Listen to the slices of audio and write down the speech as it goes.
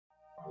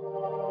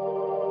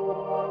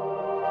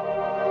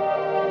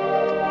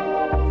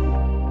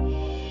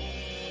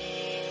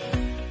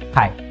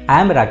Hi, I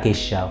am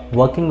Rakesh Shah,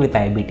 working with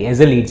IBT as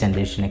a lead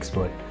generation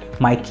expert.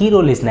 My key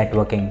role is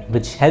networking,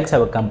 which helps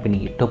our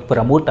company to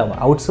promote our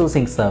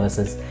outsourcing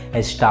services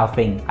as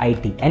staffing,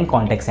 IT, and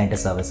contact center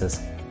services.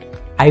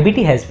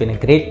 IBT has been a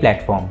great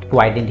platform to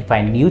identify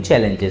new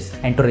challenges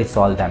and to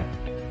resolve them.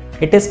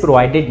 It has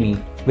provided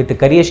me with the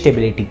career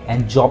stability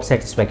and job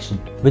satisfaction,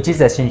 which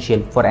is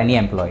essential for any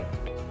employee.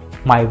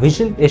 My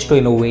vision is to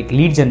innovate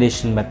lead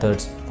generation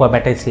methods for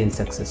better sales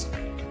success.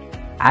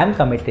 I am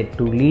committed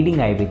to leading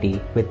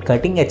IBT with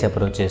cutting-edge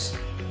approaches,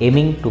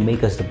 aiming to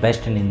make us the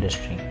best in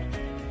industry.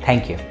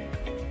 Thank you.